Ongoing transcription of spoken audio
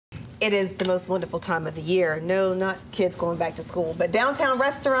It is the most wonderful time of the year. No, not kids going back to school, but Downtown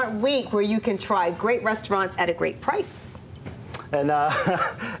Restaurant Week, where you can try great restaurants at a great price. And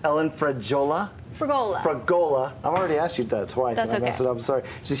Ellen Fragola. Fragola. I've already asked you that twice, and I messed it up. I'm sorry.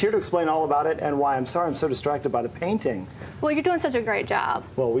 She's here to explain all about it and why. I'm sorry I'm so distracted by the painting. Well, you're doing such a great job.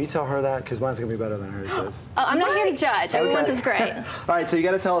 Well, will you tell her that? Because mine's going to be better than hers is. Oh, I'm not here to judge. Everyone's is great. All right, so you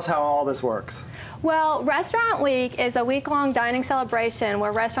got to tell us how all this works. Well, Restaurant Week is a week-long dining celebration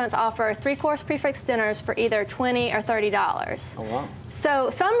where restaurants offer 3-course prix dinners for either $20 or $30. Oh, wow.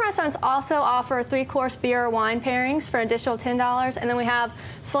 So some restaurants also offer 3-course beer or wine pairings for an additional $10, and then we have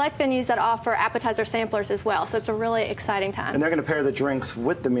select venues that offer appetizer samplers as well, so it's a really exciting time. And they're going to pair the drinks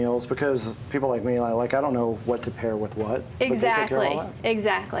with the meals because people like me, I don't know what to pair with what. Exactly,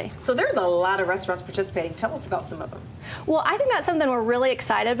 exactly. So there's a lot of restaurants participating. Tell us about some of them. Well, I think that's something we're really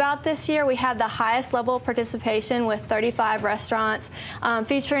excited about this year. We have the highest level of participation with 35 restaurants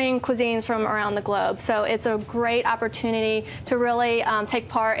featuring cuisines from around the globe. So it's a great opportunity to really take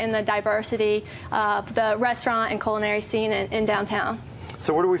part in the diversity of the restaurant and culinary scene in downtown.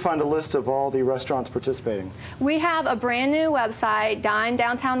 So where do we find a list of all the restaurants participating? We have a brand new website,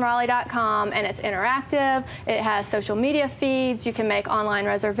 dinedowntownraleigh.com, and it's interactive. It has social media feeds. You can make online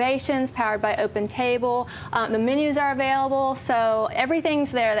reservations powered by Open Table. The menus are available, so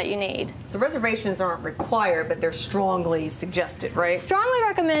everything's there that you need. So reservations aren't required, but they're strongly suggested, right? Strongly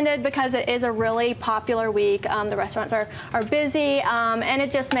recommended because it is a really popular week. The restaurants are busy, and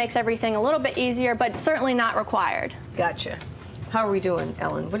it just makes everything a little bit easier, but certainly not required. Gotcha. How are we doing,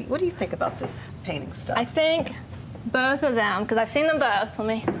 Ellen? What do you think about this painting stuff? I think both of them, because I've seen them both, let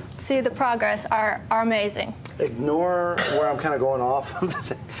me see the progress, are amazing. Ignore where I'm kind of going off of the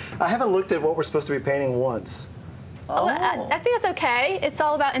thing. I haven't looked at what we're supposed to be painting once. Oh. I think that's okay. It's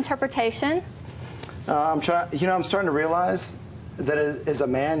all about interpretation. I'm starting to realize that as a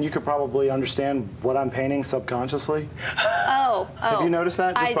man, you could probably understand what I'm painting subconsciously. Oh. Have you noticed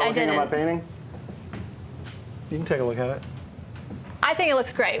that just by looking at my didn't. painting? You can take a look at it. I think it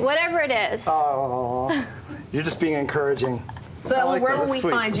looks great, whatever it is. Oh, you're just being encouraging. So, Ellen, where will we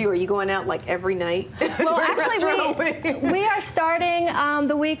find you? Are you going out like every night? Well, actually, we are starting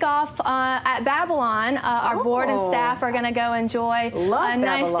the week off at Babylon. Our board and staff are going to go enjoy a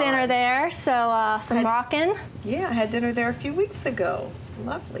nice dinner there. So, some rockin'. Yeah, I had dinner there a few weeks ago.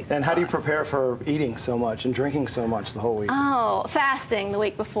 Lovely stuff. And how do you prepare for eating so much and drinking so much the whole week? Oh, fasting the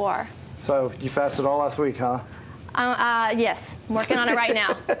week before. So, you fasted all last week, huh? Yes, I'm working on it right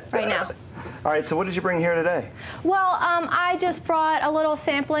now. All right, so what did you bring here today? Well, I just brought a little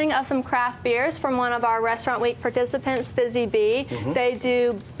sampling of some craft beers from one of our Restaurant Week participants, Busy Bee. They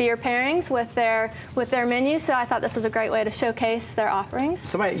do beer pairings with their menu, so I thought this was a great way to showcase their offerings.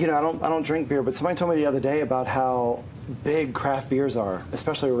 Somebody, I don't drink beer, but somebody told me the other day about how big craft beers are,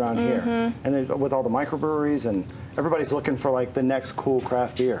 especially around here, and with all the microbreweries, and everybody's looking for like the next cool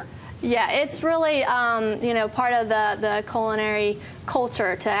craft beer. Yeah, it's really part of the culinary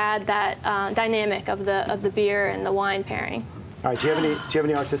culture to add that dynamic of the beer and the wine pairing. All right, do you have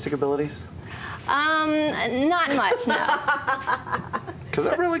any artistic abilities? Not much, no. Because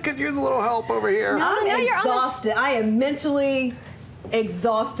I really could use a little help over here. I'm exhausted. I am mentally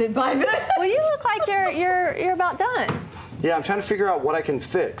exhausted by this. Well, you look like you're about done. Yeah, I'm trying to figure out what I can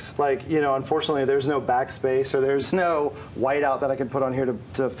fix. Like, unfortunately, there's no backspace or there's no whiteout that I can put on here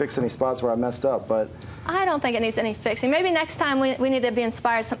to fix any spots where I messed up, but... I don't think it needs any fixing. Maybe next time we need to be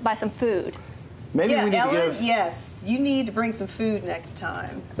inspired by some food. Maybe we need Ellen, to give... yes, you need to bring some food next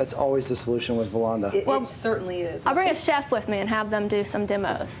time. That's always the solution with Valanda. It certainly is. I'll bring a chef with me and have them do some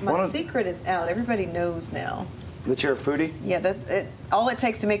demos. My secret is out. Everybody knows now. That you're a foodie? Yeah, all it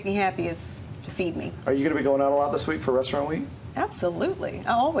takes to make me happy is to feed me. Are you going to be going out a lot this week for Restaurant Week? Absolutely.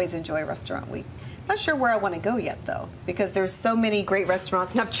 I always enjoy Restaurant Week. Not sure where I want to go yet, though, because there's so many great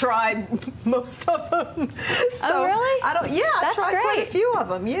restaurants, and I've tried most of them. So oh, really? I've tried quite a few of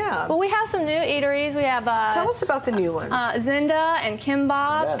them, yeah. Well, we have some new eateries. We have... Tell us about the new ones. Zinda and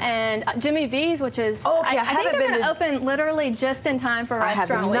Kimbap and Jimmy V's, which is... Oh, okay, I think they're going to open literally just in time for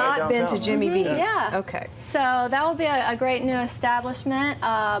Restaurant Week. I have not been to Jimmy V's. Yeah. Okay. So that will be a great new establishment.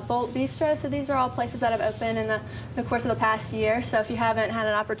 Bolt Bistro, so these are all places that have opened in the course of the past year. So if you haven't had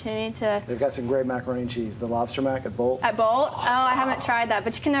an opportunity to... They've got some great macaroni and cheese. The lobster mac at Bolt. At Bolt? Awesome. Oh, I haven't tried that,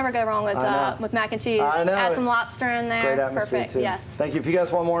 but you can never go wrong with mac and cheese. I know. Add some lobster in there. Great atmosphere, perfect. too. Yes. Thank you. If you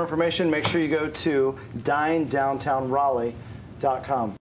guys want more information, make sure you go to dinedowntownraleigh.com.